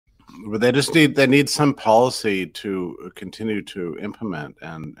But they need some policy to continue to implement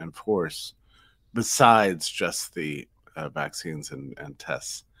and enforce, besides just the vaccines and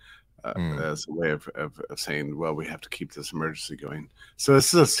tests, as a way of saying, well, we have to keep this emergency going. So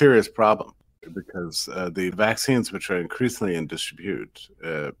this is a serious problem because the vaccines, which are increasingly in disrepute,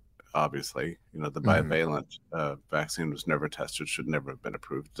 obviously, the bivalent vaccine was never tested, should never have been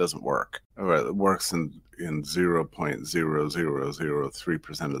approved. It doesn't work. It works in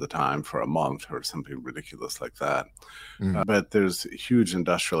 0.0003% of the time for a month or something ridiculous like that. But there's huge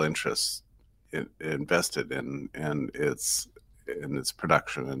industrial interests invested in its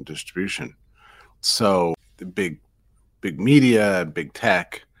production and distribution. So the big media, big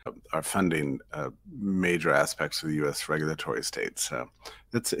tech are funding major aspects of the U.S. regulatory state. So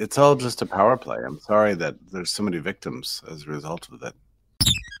it's all just a power play. I'm sorry that there's so many victims as a result of that.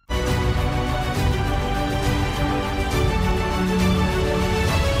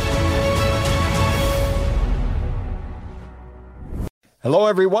 Hello,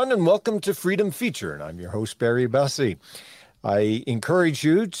 everyone, and welcome to Freedom Feature. And I'm your host, Barry Bussey. I encourage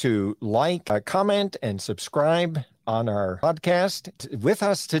you to like, comment, and subscribe on our podcast. With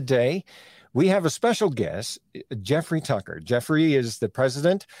us today, we have a special guest, Jeffrey Tucker. Jeffrey is the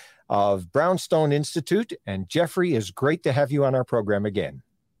president of Brownstone Institute. And Jeffrey, it's great to have you on our program again.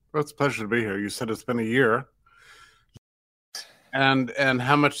 Well, it's a pleasure to be here. You said it's been a year. And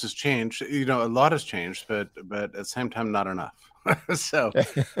how much has changed? A lot has changed, but at the same time, not enough. So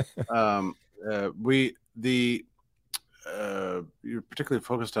you're particularly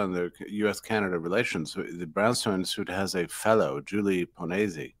focused on the U.S.-Canada relations. The Brownstone Institute has a fellow, Julie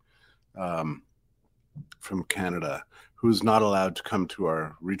Ponese, from Canada, who's not allowed to come to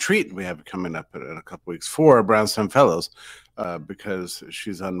our retreat we have coming up in a couple weeks for Brownstone Fellows because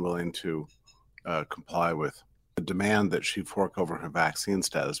she's unwilling to comply with the demand that she fork over her vaccine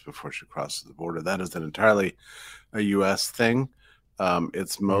status before she crosses the border. That is an entirely a U.S. thing.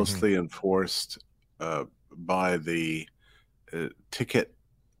 It's mostly enforced by the ticket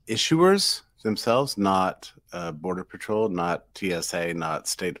issuers themselves, not Border Patrol, not TSA, not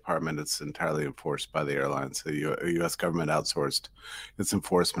State Department. It's entirely enforced by the airlines. The U.S. government outsourced its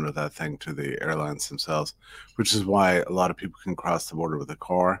enforcement of that thing to the airlines themselves, which is why a lot of people can cross the border with a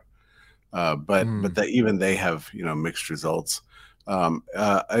car. But even they have mixed results.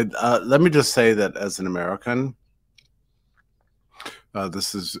 Let me just say that as an American,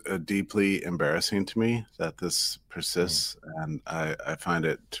 this is deeply embarrassing to me that this persists, and I find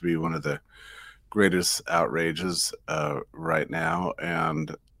it to be one of the greatest outrages right now.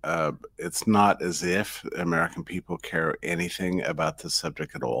 And it's not as if American people care anything about this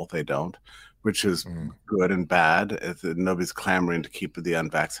subject at all. They don't, which is good and bad. Nobody's clamoring to keep the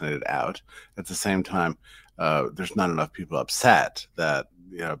unvaccinated out. At the same time, there's not enough people upset that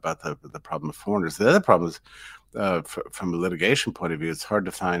about the problem of foreigners. The other problem is, from a litigation point of view, it's hard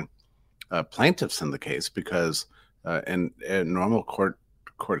to find plaintiffs in the case because in normal court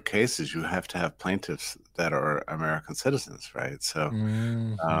cases, you have to have plaintiffs that are American citizens, right? So,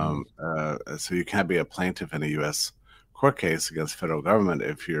 so you can't be a plaintiff in a U.S. court case against federal government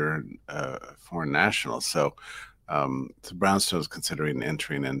if you're a foreign national. So, Brownstone is considering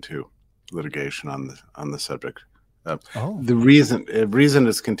entering into litigation on the subject. The reason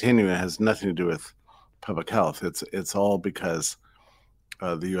it's continuing has nothing to do with public health. It's all because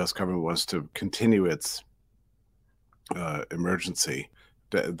the U.S. government wants to continue its emergency,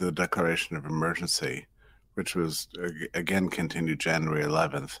 the declaration of emergency, which was again continued January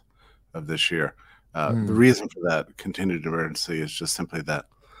 11th of this year. The reason for that continued emergency is just simply that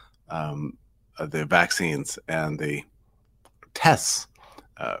the vaccines and the tests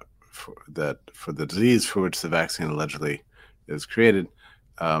for the disease for which the vaccine allegedly is created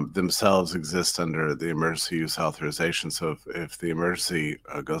themselves exist under the emergency use authorization. So if the emergency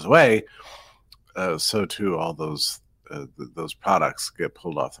goes away, so too all those products get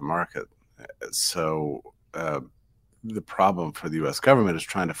pulled off the market. So the problem for the U.S. government is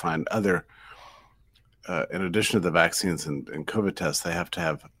trying to find other, in addition to the vaccines and COVID tests, they have to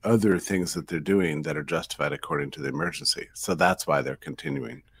have other things that they're doing that are justified according to the emergency. So that's why they're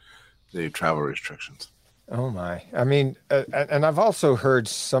continuing the travel restrictions. Oh my. I mean, and I've also heard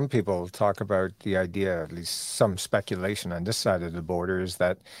some people talk about the idea, at least some speculation on this side of the border, is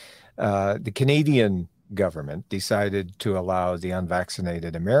that the Canadian government decided to allow the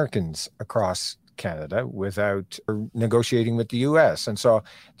unvaccinated Americans across Canada without negotiating with the U.S. And so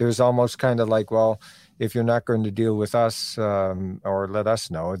there's almost kind of like, well, if you're not going to deal with us or let us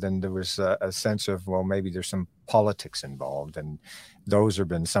know, then there was a sense of, well, maybe there's some politics involved. And those have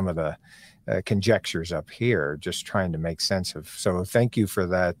been some of the conjectures up here, just trying to make sense of. So thank you for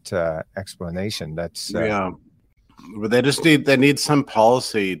that explanation. That's yeah. But they need some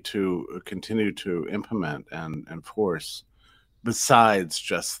policy to continue to implement and enforce, besides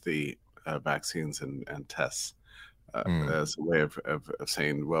just the vaccines and tests, as a way of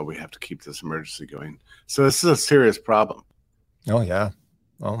saying, well, we have to keep this emergency going. So this is a serious problem. Oh yeah,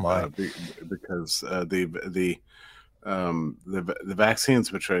 oh my, because the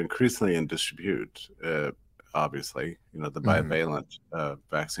vaccines, which are increasingly in disrepute, obviously, the bivalent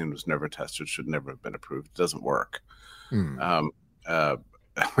vaccine was never tested, should never have been approved. It doesn't work. It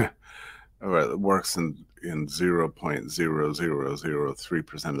works in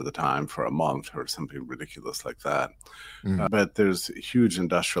 0.0003% of the time for a month or something ridiculous like that. But there's huge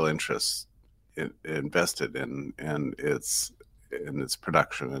industrial interests invested in its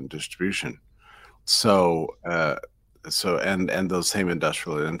production and distribution. So and those same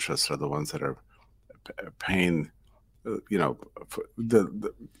industrial interests are the ones that are paying,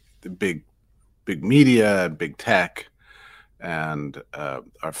 the big media, big tech, and are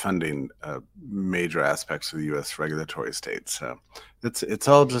funding major aspects of the U.S. regulatory state. So it's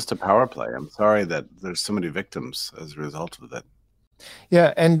all just a power play. I'm sorry that there's so many victims as a result of that.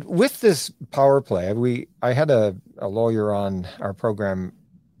 Yeah, and with this power play, I had a lawyer on our program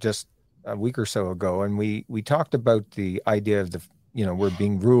just a week or so ago, and we talked about the idea of we're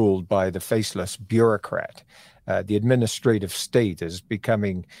being ruled by the faceless bureaucrat. The administrative state is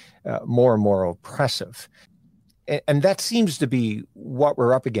becoming more and more oppressive. And that seems to be what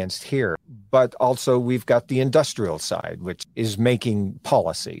we're up against here. But also we've got the industrial side, which is making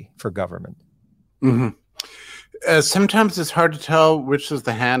policy for government. Sometimes it's hard to tell which is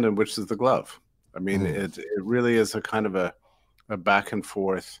the hand and which is the glove. I mean, it really is a kind of a back and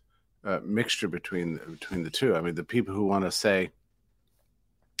forth mixture between the two. I mean, the people who want to say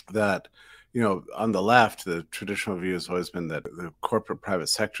that, on the left, the traditional view has always been that the corporate private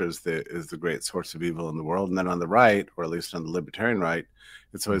sector is the great source of evil in the world. And then on the right, or at least on the libertarian right,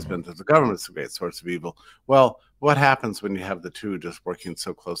 it's always been that the government's the great source of evil. Well, what happens when you have the two just working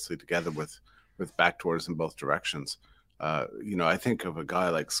so closely together with backdoors in both directions? I think of a guy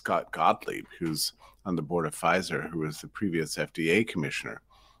like Scott Gottlieb, who's on the board of Pfizer, who was the previous FDA commissioner.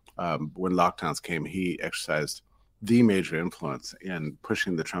 When lockdowns came, he exercised the major influence in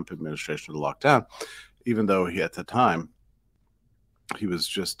pushing the Trump administration to lock down, even though at the time, he was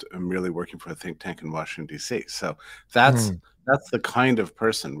just merely working for a think tank in Washington, D.C. So that's the kind of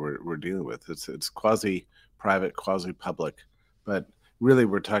person we're dealing with. It's quasi-private, quasi-public, but really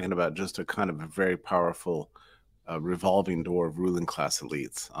we're talking about just a kind of a very powerful revolving door of ruling class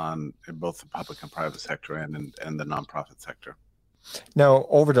elites in both the public and private sector and the nonprofit sector. Now,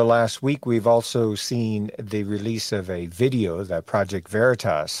 over the last week, we've also seen the release of a video that Project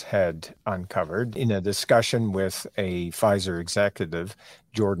Veritas had uncovered in a discussion with a Pfizer executive,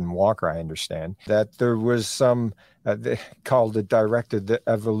 Jordan Walker, I understand, that there was some, they called it directed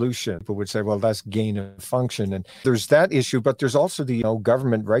evolution. People would say, well, that's gain of function. And there's that issue, but there's also the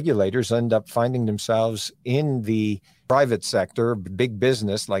government regulators end up finding themselves in the private sector, big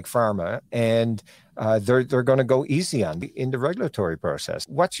business like pharma, and they're going to go easy in the regulatory process.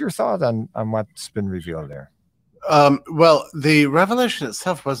 What's your thought on what's been revealed there? Well, the revelation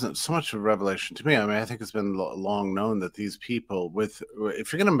itself wasn't so much a revelation to me. I mean, I think it's been long known that these people,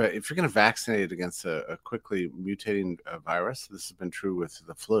 if you're going to vaccinate against a quickly mutating virus, this has been true with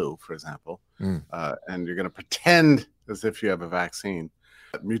the flu, for example, and you're going to pretend as if you have a vaccine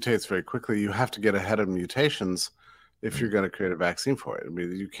that mutates very quickly, you have to get ahead of mutations if you're going to create a vaccine for it. I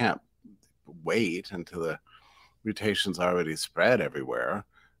mean, you can't wait until the mutation's already spread everywhere,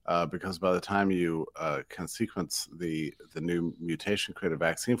 because by the time you can sequence the new mutation, create a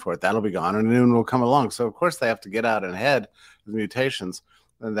vaccine for it, that'll be gone and a new one will come along. So of course they have to get out ahead of the mutations,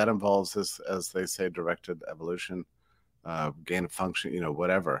 and that involves this, as they say, directed evolution, gain of function,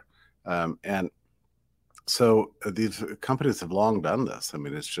 whatever. And so these companies have long done this. I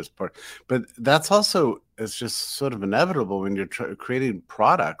mean, it's just part, but it's just sort of inevitable when you're creating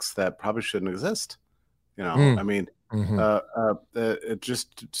products that probably shouldn't exist. I mean, it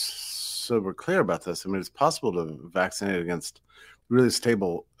just, so we're clear about this. I mean, it's possible to vaccinate against really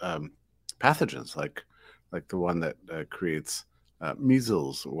stable pathogens, like the one that creates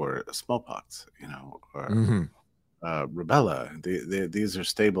measles or smallpox, or rubella. These are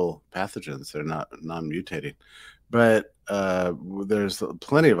stable pathogens. They're not non-mutating. But there's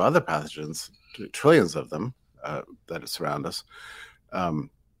plenty of other pathogens, trillions of them, that surround us,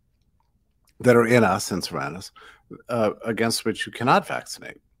 that are in us and surround us, against which you cannot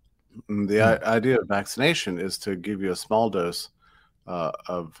vaccinate. The idea of vaccination is to give you a small dose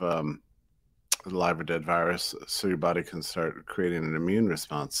of live or dead virus, so your body can start creating an immune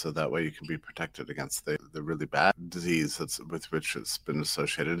response, so that way you can be protected against the really bad disease that's with which it's been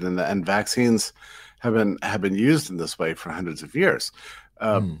associated. And vaccines have been used in this way for hundreds of years,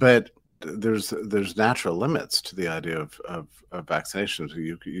 but there's natural limits to the idea of vaccinations.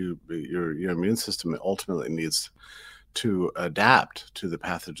 Your immune system ultimately needs to adapt to the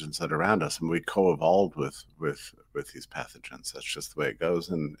pathogens that are around us, and we co-evolved with these pathogens. That's just the way it goes,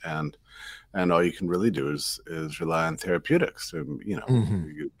 and all you can really do is rely on therapeutics to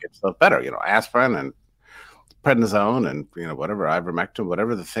you get yourself better. Aspirin and prednisone and whatever, ivermectin,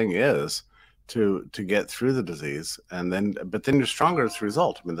 whatever the thing is, to get through the disease, but then you're stronger as a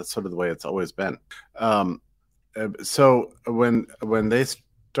result. I mean, that's sort of the way it's always been. So when they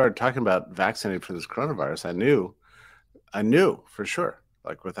started talking about vaccinating for this coronavirus, I knew for sure,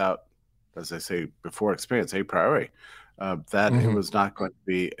 like without, as I say before, experience, a priori, that it was not going to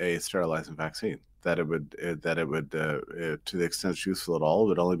be a sterilizing vaccine. That it would, to the extent it's useful at all, it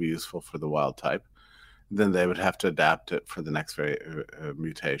would only be useful for the wild type. Then they would have to adapt it for the next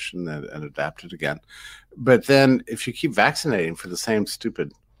mutation and adapt it again. But then, if you keep vaccinating for the same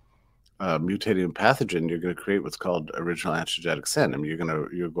stupid mutating pathogen, you're going to create what's called original antigenic sin. I mean,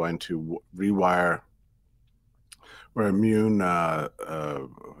 you're going to rewire or immune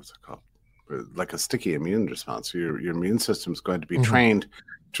what's it called? Like a sticky immune response. So your immune system is going to be trained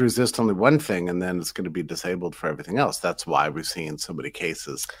to resist only one thing, and then it's going to be disabled for everything else. That's why we've seen so many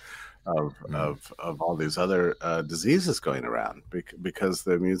cases of all these other diseases going around, because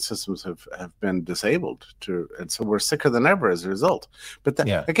the immune systems have been disabled and so we're sicker than ever as a result. But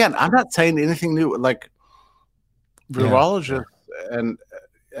again, I'm not saying anything new. Like virologists and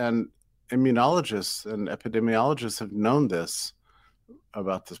immunologists and epidemiologists have known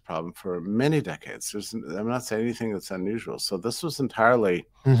about this problem for many decades. I'm not saying anything that's unusual. So this was entirely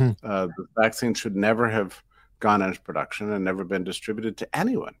the vaccine should never have gone into production and never been distributed to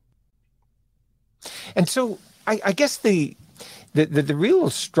anyone. And so I guess the real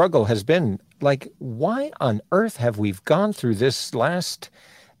struggle has been, like, why on earth have we gone through this last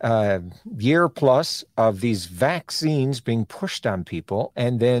year plus of these vaccines being pushed on people,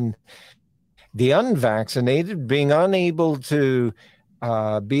 and then the unvaccinated being unable to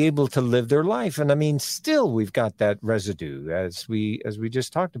be able to live their life? And I mean, still we've got that residue, as we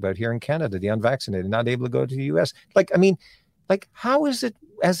just talked about here in Canada, the unvaccinated not able to go to the US. Like, how is it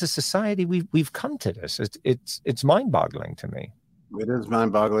as a society we've come to this? It's mind-boggling to me. It is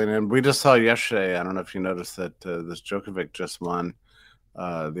mind-boggling, and we just saw yesterday, I don't know if you noticed, that this Djokovic just won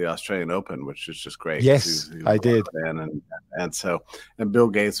the Australian Open, which is just great. Yes, I did. And Bill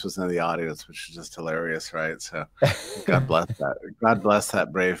Gates was in the audience, which is just hilarious, right? So God bless that. God bless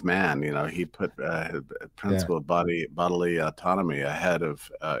that brave man. He put principle of bodily autonomy ahead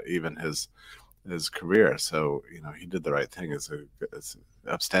of even his career. So he did the right thing as an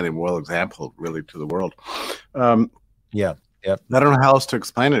upstanding moral example, really, to the world. I don't know how else to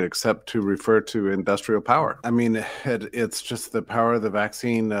explain it except to refer to industrial power. I mean, it's just the power of the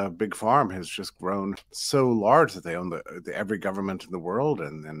vaccine. Big Pharma has just grown so large that they own every government in the world,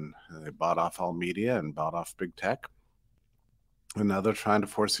 and then they bought off all media and bought off big tech. And now they're trying to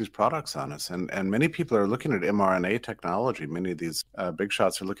force these products on us. And many people are looking at mRNA technology. Many of these big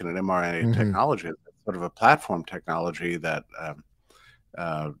shots are looking at mRNA technology as sort of a platform technology that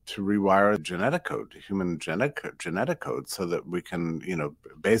to rewire the genetic code, human genetic code, so that we can,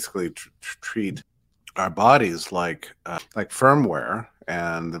 basically treat our bodies like firmware,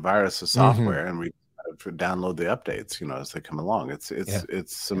 and the virus is software, and we download the updates, as they come along. It's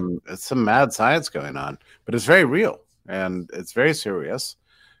some mad science going on, but it's very real and it's very serious.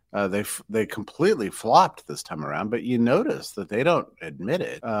 They completely flopped this time around, but you notice that they don't admit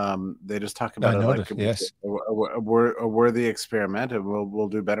it. They just talk about it like a worthy experiment, and we'll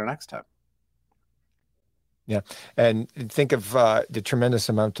do better next time. Yeah, and think of the tremendous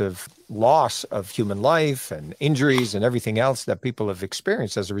amount of loss of human life and injuries and everything else that people have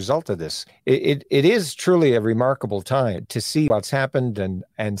experienced as a result of this. It is truly a remarkable time to see what's happened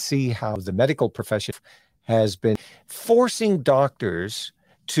and see how the medical profession has been forcing doctors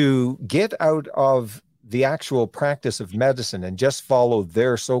to get out of the actual practice of medicine and just follow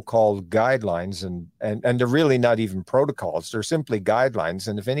their so-called guidelines, and they're really not even protocols. They're simply guidelines.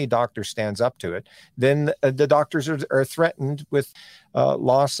 And if any doctor stands up to it, then the doctors are threatened with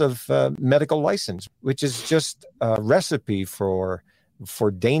loss of medical license, which is just a recipe for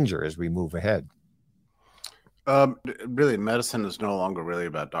danger as we move ahead. Really, medicine is no longer really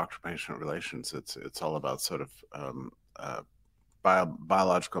about doctor-patient relations. It's all about sort of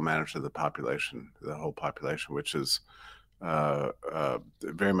biological management of the population, the whole population, which is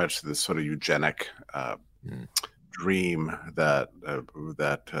very much this sort of eugenic dream that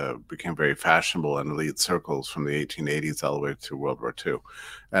became very fashionable in elite circles from the 1880s all the way through World War II,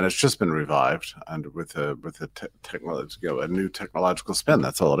 and it's just been revived and with a technology, a new technological spin.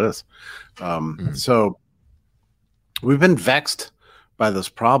 That's all it is. So we've been vexed by this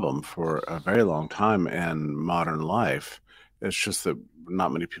problem for a very long time in modern life. It's just that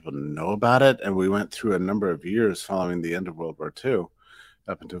not many people know about it, and we went through a number of years following the end of World War II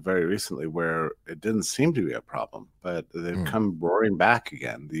up until very recently where it didn't seem to be a problem, but they've come roaring back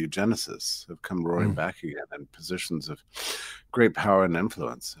again. The eugenicists have come roaring back again in positions of great power and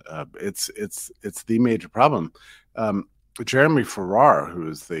influence. It's the major problem. Jeremy Farrar, who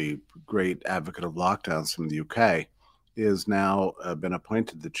is the great advocate of lockdowns from the UK, is now been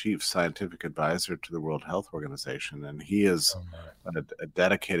appointed the chief scientific advisor to the World Health Organization, and he is a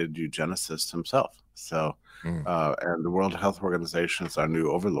dedicated eugenicist himself. So, and the World Health Organization is our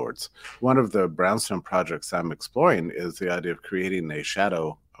new overlords. One of the Brownstone projects I'm exploring is the idea of creating a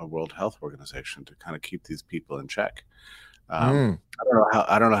shadow World Health Organization to kind of keep these people in check. I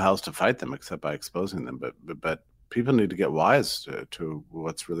don't know how else to fight them except by exposing them, but people need to get wise to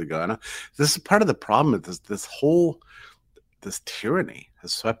what's really going on. This is part of the problem. This tyranny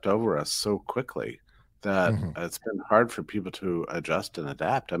has swept over us so quickly that it's been hard for people to adjust and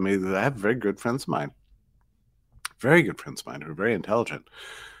adapt. I mean, I have very good friends of mine who are very intelligent,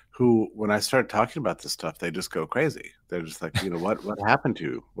 who, when I start talking about this stuff, they just go crazy. They're just like, what happened to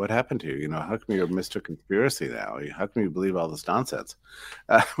you? What happened to you? How come you're Mr. Conspiracy now? How come you believe all this nonsense?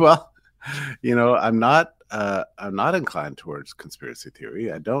 Well, I'm not inclined towards conspiracy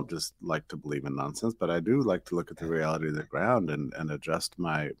theory. I don't just like to believe in nonsense, but I do like to look at the reality of the ground and adjust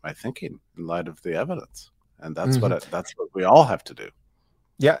my thinking in light of the evidence. And that's that's what we all have to do.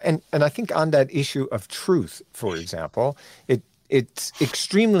 Yeah, and I think on that issue of truth, for example, it's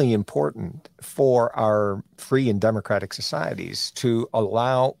extremely important for our free and democratic societies to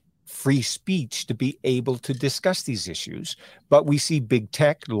allow free speech to be able to discuss these issues. But we see big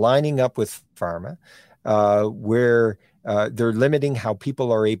tech lining up with pharma, where they're limiting how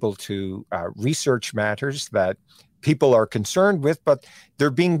people are able to research matters that people are concerned with, but they're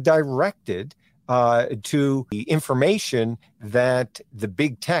being directed to the information that the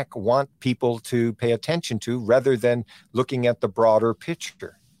big tech want people to pay attention to rather than looking at the broader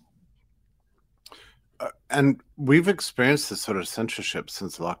picture. And we've experienced this sort of censorship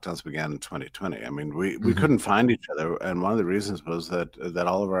since the lockdowns began in 2020. I mean, we couldn't find each other. And one of the reasons was that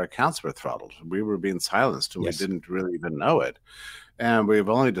all of our accounts were throttled. We were being silenced and we didn't really even know it. And we've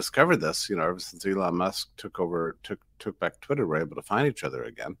only discovered this, ever since Elon Musk took back Twitter, we're able to find each other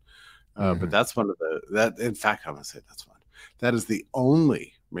again. But that's one of in fact, I'm going to say that is the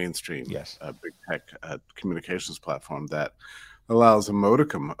only mainstream big tech communications platform that allows a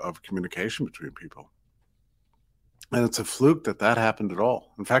modicum of communication between people. And it's a fluke that happened at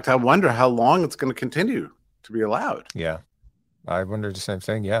all. In fact, I wonder how long it's going to continue to be allowed. Yeah, I wonder the same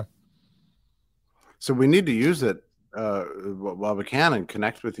thing. Yeah. So we need to use it while we can and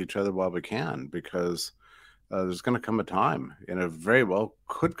connect with each other while we can, because there's going to come a time, and it very well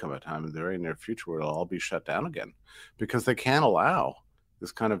could come a time in the very near future where it'll all be shut down again, because they can't allow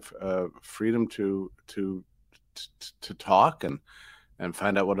this kind of freedom to talk and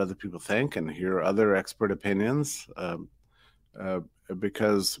find out what other people think and hear other expert opinions,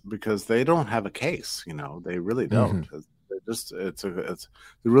 because they don't have a case. They really don't. The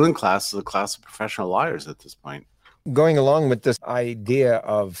ruling class is a class of professional liars at this point. Going along with this idea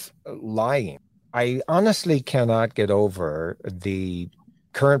of lying, I honestly cannot get over the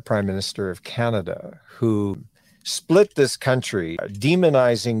current Prime Minister of Canada, who split this country,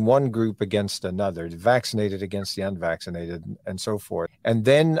 demonizing one group against another, the vaccinated against the unvaccinated, and so forth. And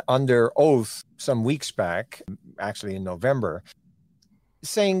then under oath some weeks back, actually in November,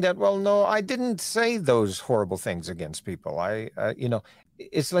 saying that, well, no, I didn't say those horrible things against people.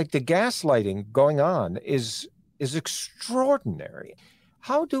 It's like the gaslighting going on is extraordinary.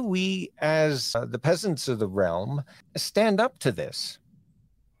 How do we, as the peasants of the realm, stand up to this?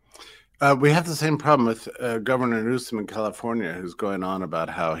 We have the same problem with Governor Newsom in California, who's going on about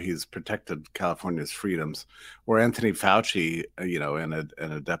how he's protected California's freedoms, or Anthony Fauci, in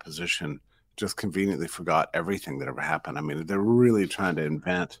a deposition, just conveniently forgot everything that ever happened. I mean, they're really trying to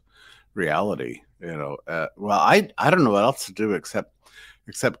invent reality. Well, I don't know what else to do except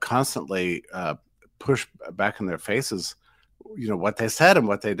constantly push back in their faces, what they said and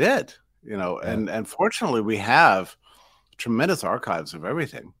what they did. And fortunately, we have tremendous archives of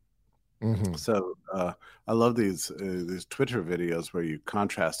everything. So I love these Twitter videos where you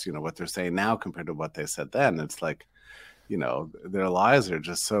contrast, what they're saying now compared to what they said then. It's like, their lies are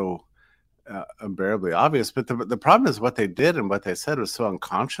just so unbearably obvious. But the problem is what they did and what they said was so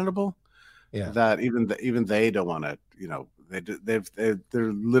unconscionable that even they don't want to,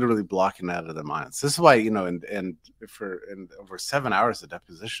 they're literally blocking it out of their minds. This is why, and for over 7 hours of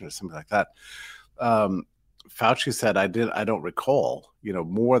deposition or something like that, Fauci said, I don't recall,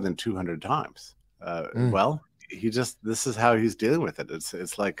 more than 200 times. Well, this is how he's dealing with it.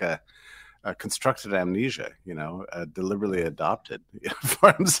 It's like a constructed amnesia, deliberately adopted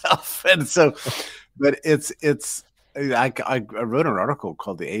for himself. And so, but I wrote an article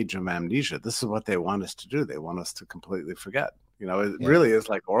called "The Age of Amnesia." This is what they want us to do. They want us to completely forget. It really is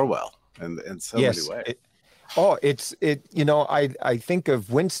like Orwell in so many ways. I think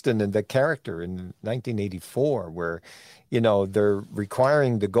of Winston and the character in 1984, where, they're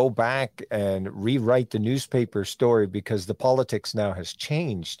requiring to go back and rewrite the newspaper story because the politics now has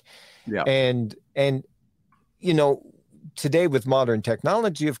changed. Yeah. And today with modern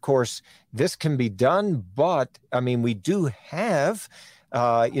technology, of course, this can be done, but I mean, we do have,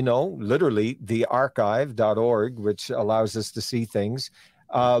 literally the archive.org, which allows us to see things.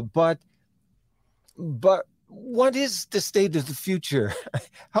 But what is the state of the future?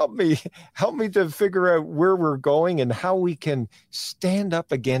 help me to figure out where we're going and how we can stand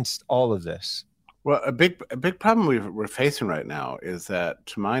up against all of this. Well, a big problem we're facing right now is that,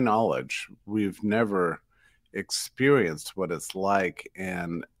 to my knowledge, we've never experienced what it's like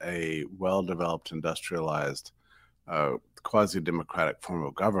in a well-developed, industrialized, quasi-democratic form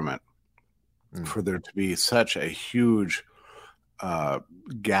of government for there to be such a huge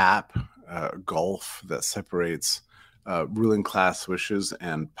gap, gulf that separates ruling class wishes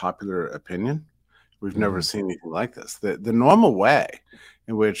and popular opinion. We've never seen anything like this. The normal way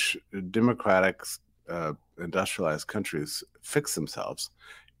in which democratic, industrialized countries fix themselves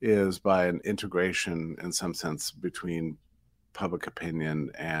is by an integration, in some sense, between public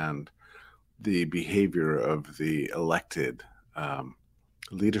opinion and the behavior of the elected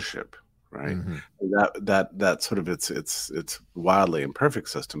leadership, right? That sort of it's wildly imperfect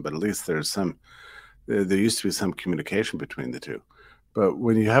system, but at least there used to be some communication between the two. But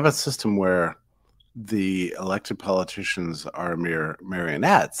when you have a system where the elected politicians are mere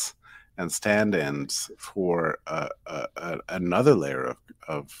marionettes and stand-ins for another layer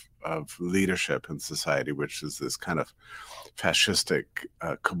of leadership in society, which is this kind of fascistic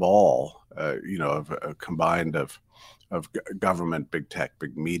cabal, combined of government, big tech,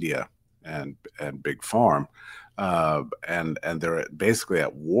 big media, and big farm, and they're basically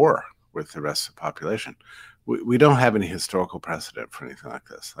at war with the rest of the population. We don't have any historical precedent for anything like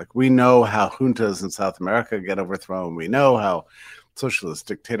this. Like, we know how juntas in South America get overthrown. We know how socialist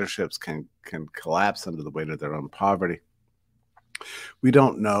dictatorships can collapse under the weight of their own poverty. We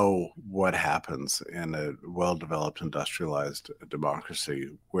don't know what happens in a well-developed, industrialized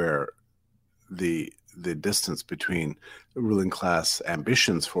democracy where the distance between the ruling class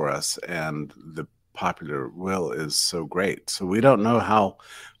ambitions for us and the popular will is so great. So we don't know how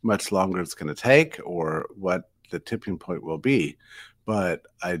much longer it's going to take or what the tipping point will be. But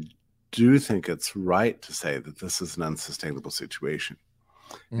I do think it's right to say that this is an unsustainable situation,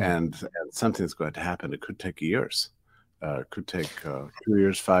 and something's going to happen. It could take years. It could take 2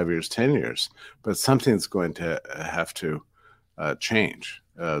 years, 5 years, 10 years, but something's going to have to change.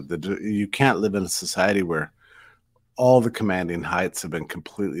 You can't live in a society where all the commanding heights have been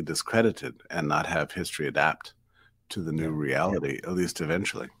completely discredited and not have history adapt to the new reality, at least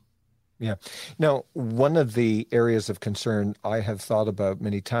eventually. Yeah. Now, one of the areas of concern I have thought about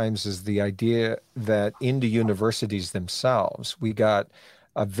many times is the idea that in the universities themselves, we got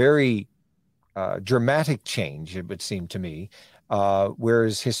a very dramatic change, it would seem to me,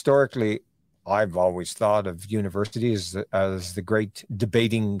 whereas historically, I've always thought of universities as the great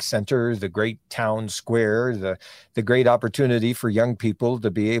debating center, the great town square, the great opportunity for young people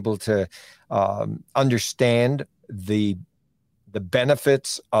to be able to understand the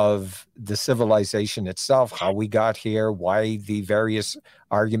benefits of the civilization itself, how we got here, why the various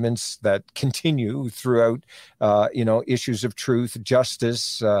arguments that continue throughout, issues of truth,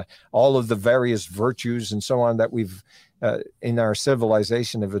 justice, all of the various virtues and so on that we've in our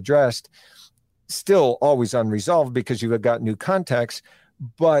civilization have addressed. Still always unresolved because you've got new contexts.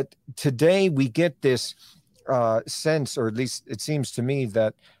 But today we get this sense, or at least it seems to me,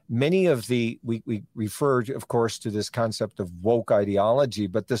 that many of we refer, of course, to this concept of woke ideology,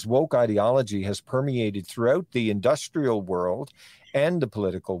 but this woke ideology has permeated throughout the industrial world and the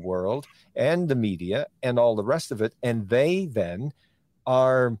political world and the media and all the rest of it. And they then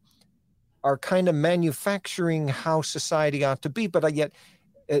are kind of manufacturing how society ought to be. But yet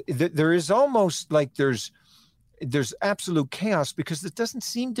there is almost like there's there's absolute chaos because there doesn't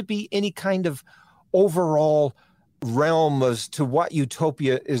seem to be any kind of overall realm as to what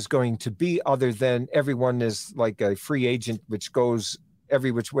utopia is going to be, other than everyone is like a free agent which goes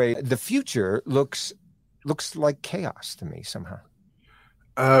every which way. The future looks like chaos to me somehow.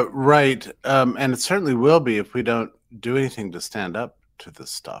 Right. And it certainly will be if we don't do anything to stand up to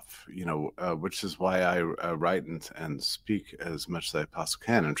this stuff, which is why I write and speak as much as I possibly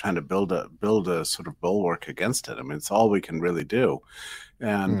can, and trying to build a sort of bulwark against it. I mean, it's all we can really do.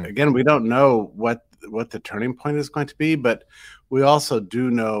 And again, we don't know what the turning point is going to be, but we also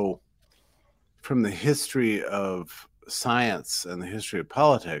do know from the history of science and the history of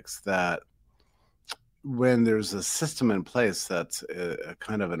politics that when there's a system in place that's a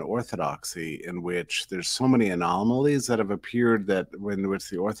kind of an orthodoxy in which there's so many anomalies that have appeared that when which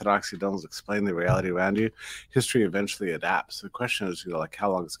the orthodoxy doesn't explain the reality around you, history eventually adapts. The question is, like,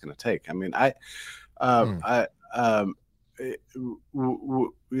 how long it's going to take. I mean, it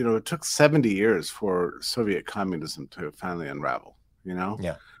took 70 years for Soviet communism to finally unravel.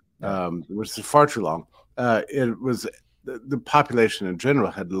 Which is far too long. It was. The population in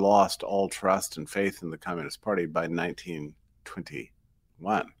general had lost all trust and faith in the Communist Party by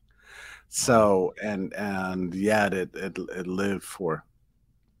 1921. So, and yet it lived for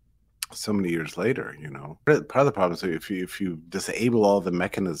so many years later. Part of the problem is if you disable all the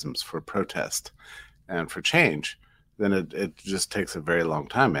mechanisms for protest and for change, then it just takes a very long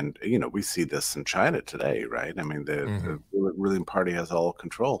time. And we see this in China today, right? I mean, the ruling party has all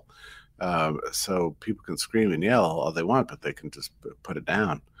control. So people can scream and yell all they want, but they can just put it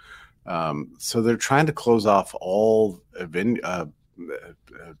down. So they're trying to close off all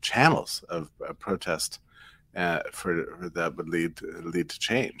channels of protest for that would lead to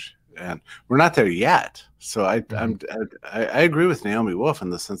change. And we're not there yet. So I agree with Naomi Wolf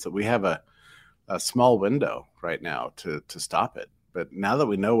in the sense that we have a small window right now to stop it. But now that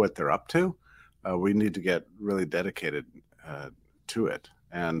we know what they're up to, we need to get really dedicated to it.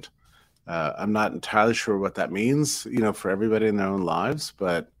 And I'm not entirely sure what that means, for everybody in their own lives,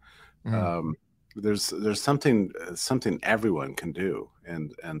 but there's something everyone can do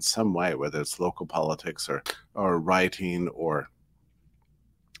in some way, whether it's local politics or writing or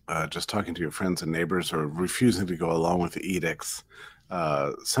just talking to your friends and neighbors or refusing to go along with the edicts.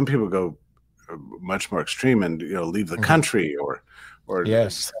 Some people go much more extreme and leave the country or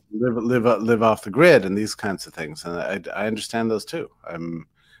yes, live off the grid and these kinds of things. And I understand those too.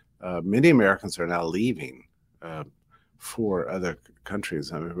 Many Americans are now leaving for other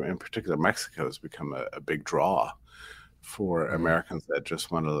countries. I mean, in particular, Mexico has become a big draw for Americans that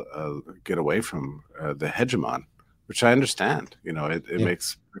just want to get away from the hegemon, which I understand. It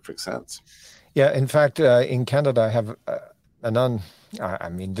makes perfect sense. Yeah. In fact, in Canada, I have I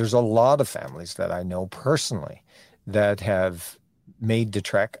mean, there's a lot of families that I know personally that have made the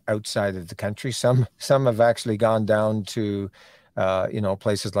trek outside of the country. Some have actually gone down to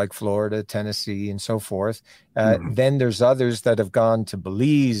places like Florida, Tennessee, and so forth. Then there's others that have gone to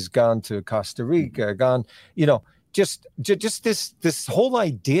Belize, gone to Costa Rica, gone, just this whole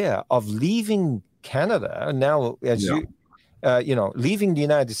idea of leaving Canada now, as leaving the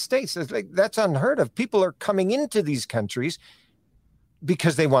United States, it's like that's unheard of. People are coming into these countries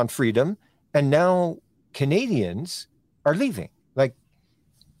because they want freedom, and now Canadians are leaving. Like,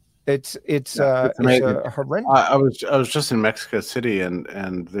 it's horrendous. I was just in Mexico City,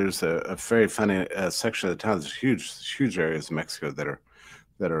 and there's a very funny section of the town. There's huge areas of Mexico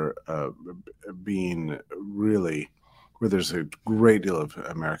that are being really, where there's a great deal of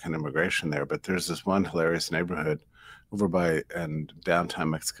American immigration there. But there's this one hilarious neighborhood over by downtown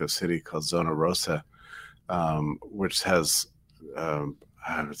Mexico City called Zona Rosa, which has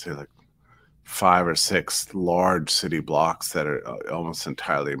I would say like 5 or 6 large city blocks that are almost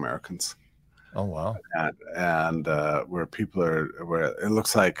entirely Americans. Oh wow! And where people where it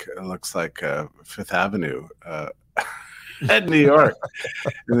looks like Fifth Avenue at New York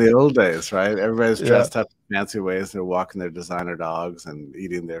in the old days, right? Everybody's dressed up in fancy ways. They're walking their designer dogs and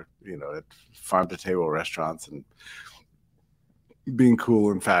eating their at farm to table restaurants and being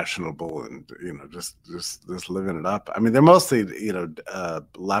cool and fashionable and just living it up. I mean, they're mostly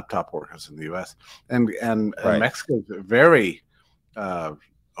laptop workers in the U.S. and right. Mexico's very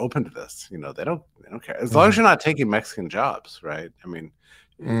open to this. They don't care as long as you're not taking Mexican jobs, right? I mean,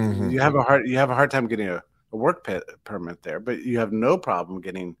 you have a hard time getting a work permit there, but you have no problem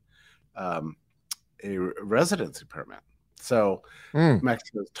getting a residency permit. So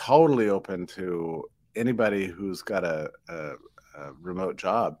Mexico is totally open to anybody who's got a remote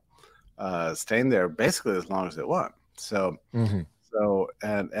job staying there basically as long as they want. So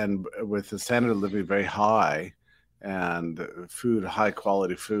and with the standard of living very high, and food, high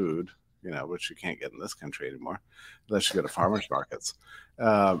quality food, which you can't get in this country anymore, unless you go to farmers markets,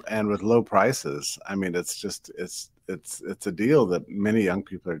 and with low prices. I mean, it's a deal that many young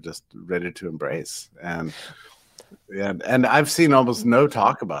people are just ready to embrace. And I've seen almost no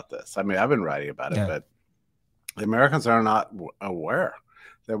talk about this. I mean, I've been writing about it, but the Americans are not aware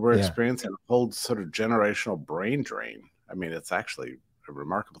that we're experiencing a whole sort of generational brain drain. I mean, it's actually a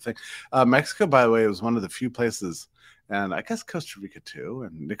remarkable thing. Mexico, by the way, was one of the few places, and I guess Costa Rica too,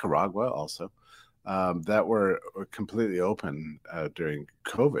 and Nicaragua also, that were completely open during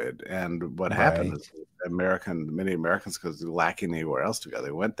COVID. And what happened is many Americans, because lacking anywhere else to go,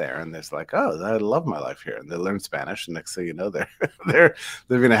 they went there and they're like, oh, I love my life here. And they learned Spanish. And next thing you know, they're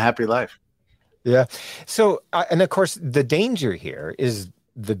living a happy life. Yeah. So, and of course, the danger here is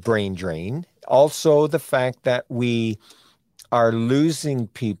the brain drain. Also, the fact that we are losing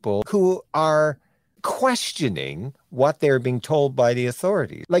people who are questioning what they're being told by the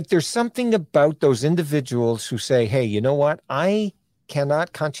authorities. Like, there's something about those individuals who say, hey, you know what? I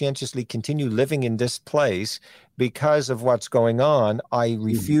cannot conscientiously continue living in this place because of what's going on. I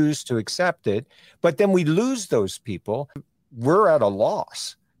refuse to accept it. But then we lose those people. We're at a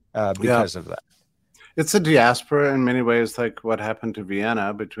loss because of that. It's a diaspora in many ways, like what happened to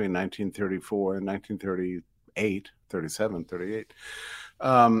Vienna between 1934 and 1938, 37, 38,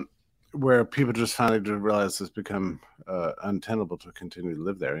 where people just finally realized it's become untenable to continue to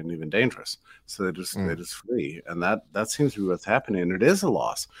live there and even dangerous. So they just flee. And that seems to be what's happening. And it is a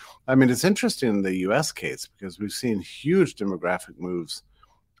loss. I mean, it's interesting in the U.S. case because we've seen huge demographic moves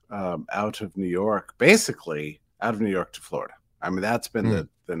out of New York, basically out of New York to Florida. I mean, that's been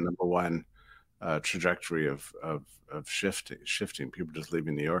the number one trajectory of shifting people just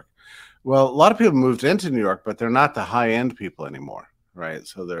leaving New York. Well, a lot of people moved into New York, but they're not the high end people anymore, right?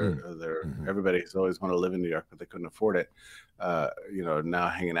 So they're everybody's always want to live in New York, but they couldn't afford it. Now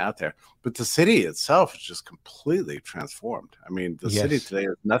hanging out there, but the city itself is just completely transformed. I mean, the city today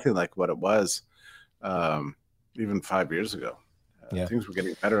is nothing like what it was even 5 years ago. Things were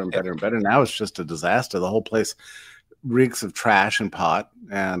getting better and better and better. Now it's just a disaster. The whole place reeks of trash and pot,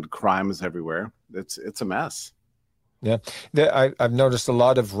 and crime is everywhere. It's a mess. Yeah, I've noticed a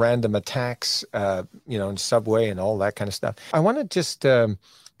lot of random attacks, in subway and all that kind of stuff. I want to just kind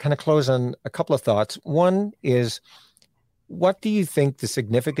of close on a couple of thoughts. One is, what do you think the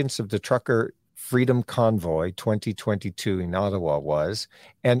significance of the Trucker Freedom Convoy 2022 in Ottawa was?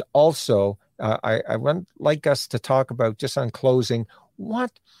 And also, I would like us to talk about, just on closing,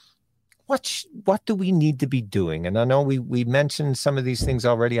 what do we need to be doing? And I know we mentioned some of these things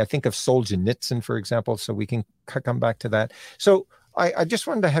already. I think of Solzhenitsyn, for example, so we can come back to that. So I just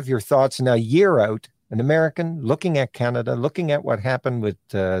wanted to have your thoughts now, year out, an American looking at Canada, looking at what happened with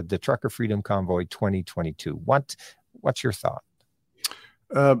the Trucker Freedom Convoy 2022. What's your thought?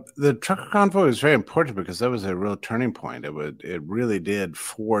 The Trucker Convoy was very important because that was a real turning point. It really did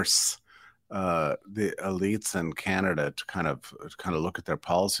force the elites in Canada to kind of look at their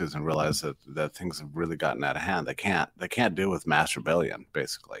policies and realize that things have really gotten out of hand. They can't deal with mass rebellion,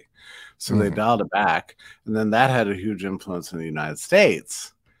 basically. So they dialed it back, and then that had a huge influence in the United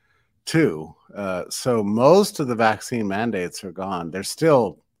States too. So most of the vaccine mandates are gone. They're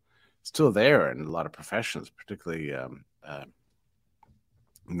still there in a lot of professions, particularly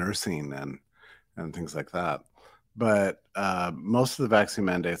nursing and things like that. But most of the vaccine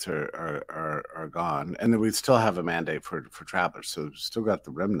mandates are gone, and then we still have a mandate for travelers. So we've still got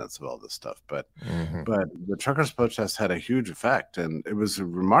the remnants of all this stuff. But the truckers' protest had a huge effect, and it was a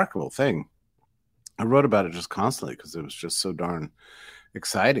remarkable thing. I wrote about it just constantly because it was just so darn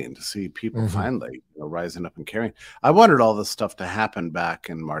exciting to see people finally rising up and carrying. I wanted all this stuff to happen back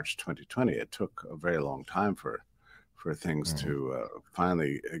in March 2020. It took a very long time for things to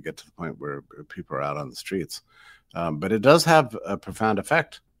finally get to the point where people are out on the streets. But it does have a profound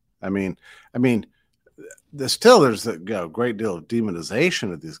effect. I mean, there's a great deal of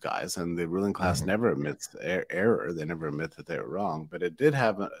demonization of these guys, and the ruling class never admits error. They never admit that they were wrong. But it did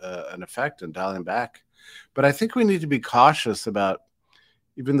have an effect in dialing back. But I think we need to be cautious about,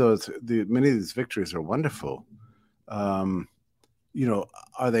 even though many of these victories are wonderful, are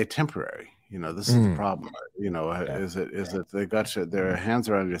they temporary? This is the problem. Is it they got their hands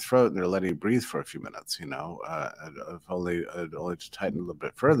around your throat and they're letting you breathe for a few minutes? Only to tighten a little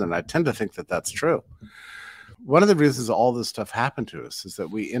bit further. And I tend to think that that's true. One of the reasons all this stuff happened to us is that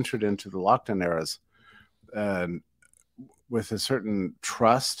we entered into the lockdown eras with a certain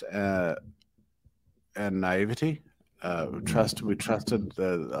trust and naivety. We trusted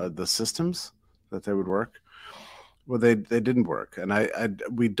the systems that they would work. Well, they didn't work, and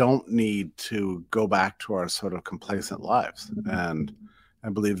we don't need to go back to our sort of complacent lives and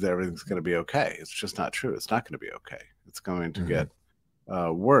believe that everything's going to be okay. It's just not true. It's not going to be okay. It's going to get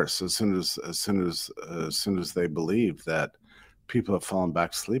worse as soon as they believe that people have fallen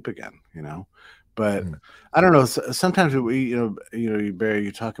back to sleep again. But I don't know. Sometimes Barry,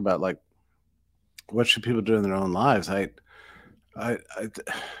 you talk about like what should people do in their own lives.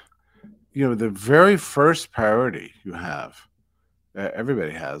 The very first priority you have,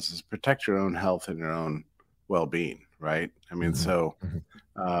 everybody has, is protect your own health and your own well-being, right? I mean, so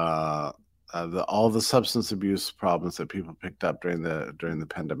all the substance abuse problems that people picked up during the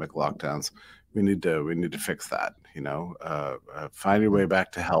pandemic lockdowns, we need to fix that. Find your way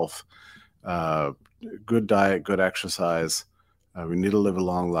back to health, good diet, good exercise. We need to live a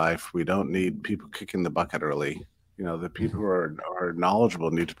long life. We don't need people kicking the bucket early. The people who are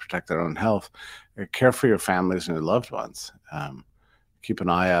knowledgeable need to protect their own health, care for your families and your loved ones. Keep an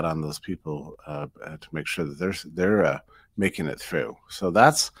eye out on those people to make sure that they're making it through. So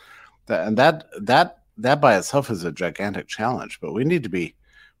that's that, and that by itself is a gigantic challenge. But we need to be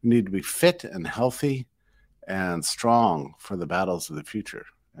fit and healthy and strong for the battles of the future.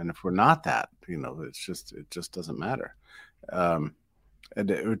 And if we're not that, it just doesn't matter. And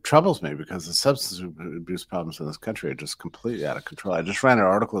it troubles me because the substance abuse problems in this country are just completely out of control. I just ran an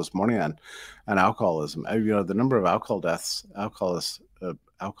article this morning on alcoholism. The number of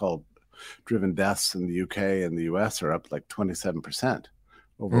alcohol-driven deaths in the UK and the US are up like 27%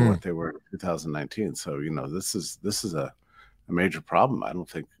 over what they were in 2019. So this is a major problem. I don't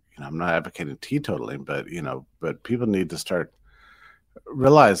think I'm not advocating teetotaling, but people need to start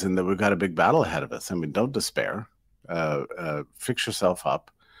realizing that we've got a big battle ahead of us. I mean, don't despair. Fix yourself up,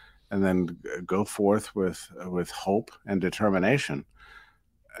 and then go forth with hope and determination.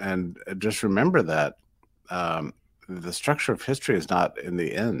 And just remember that the structure of history is not in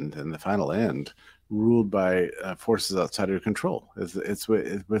the final end, ruled by forces outside of your control. It's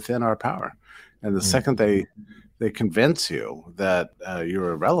within our power. And the second they convince you that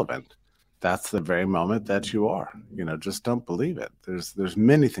you're irrelevant, that's the very moment that you are. Just don't believe it. There's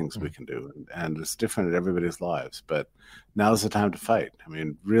many things we can do, and it's different in everybody's lives. But now's the time to fight. I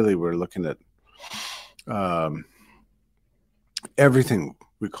mean, really, we're looking at everything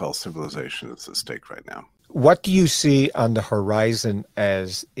we call civilization is at stake right now. What do you see on the horizon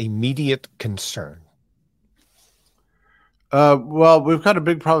as immediate concern? Well, we've got a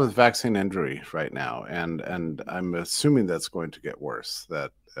big problem with vaccine injury right now, and I'm assuming that's going to get worse. That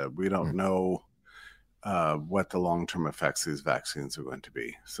we don't know what the long-term effects of these vaccines are going to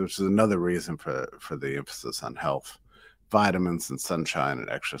be. So, which is another reason for the emphasis on health, vitamins and sunshine and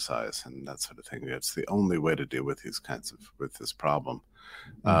exercise and that sort of thing. It's the only way to deal with with this problem.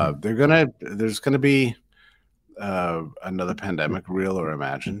 There's gonna be another pandemic, real or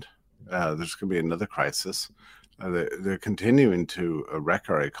imagined. There's gonna be another crisis. They're continuing to wreck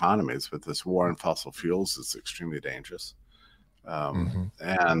our economies with this war on fossil fuels. It's extremely dangerous.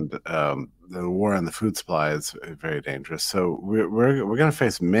 And the war on the food supply is very dangerous. So we're going to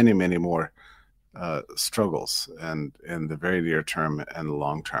face many, many more struggles, and in the very near term and the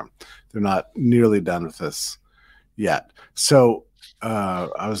long term. They're not nearly done with this yet. So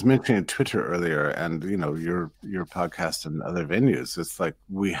I was mentioning Twitter earlier, and your podcast and other venues. It's like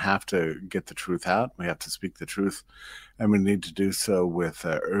we have to get the truth out. We have to speak the truth, and we need to do so with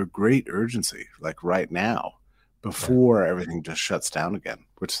a great urgency, like right now, before everything just shuts down again,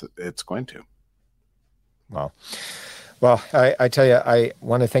 which it's going to. Well, I tell you, I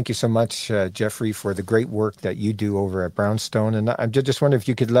want to thank you so much, Jeffrey, for the great work that you do over at Brownstone. And I just wonder if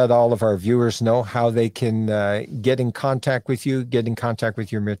you could let all of our viewers know how they can get in contact with you, get in contact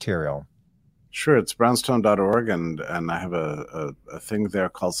with your material. Sure. It's brownstone.org, and I have a thing there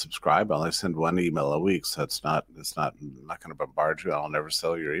called subscribe. I only send one email a week, so I'm not going to bombard you. I'll never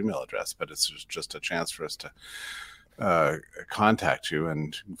sell your email address, but it's just a chance for us to contact you,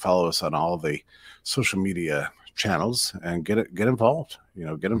 and follow us on all the social media channels and get involved.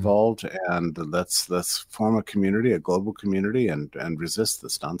 Get involved, and let's form a community, a global community, and resist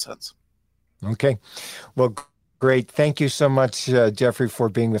this nonsense. Okay. Well, great. Thank you so much, Jeffrey, for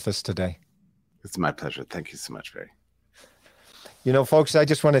being with us today. It's my pleasure. Thank you so much, Barry. Folks, I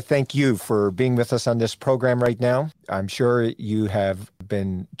just want to thank you for being with us on this program right now. I'm sure you have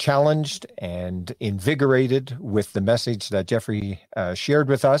been challenged and invigorated with the message that Jeffrey shared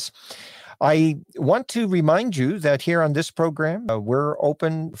with us. I want to remind you that here on this program, we're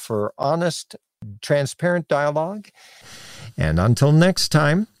open for honest, transparent dialogue. And until next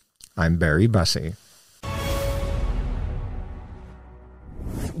time, I'm Barry Bussey.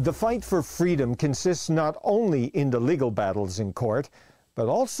 The fight for freedom consists not only in the legal battles in court, but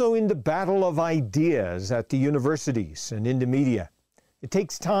also in the battle of ideas at the universities and in the media. It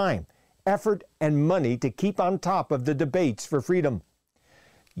takes time, effort, and money to keep on top of the debates for freedom.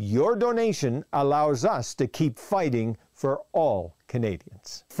 Your donation allows us to keep fighting for all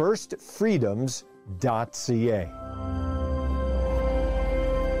Canadians. Firstfreedoms.ca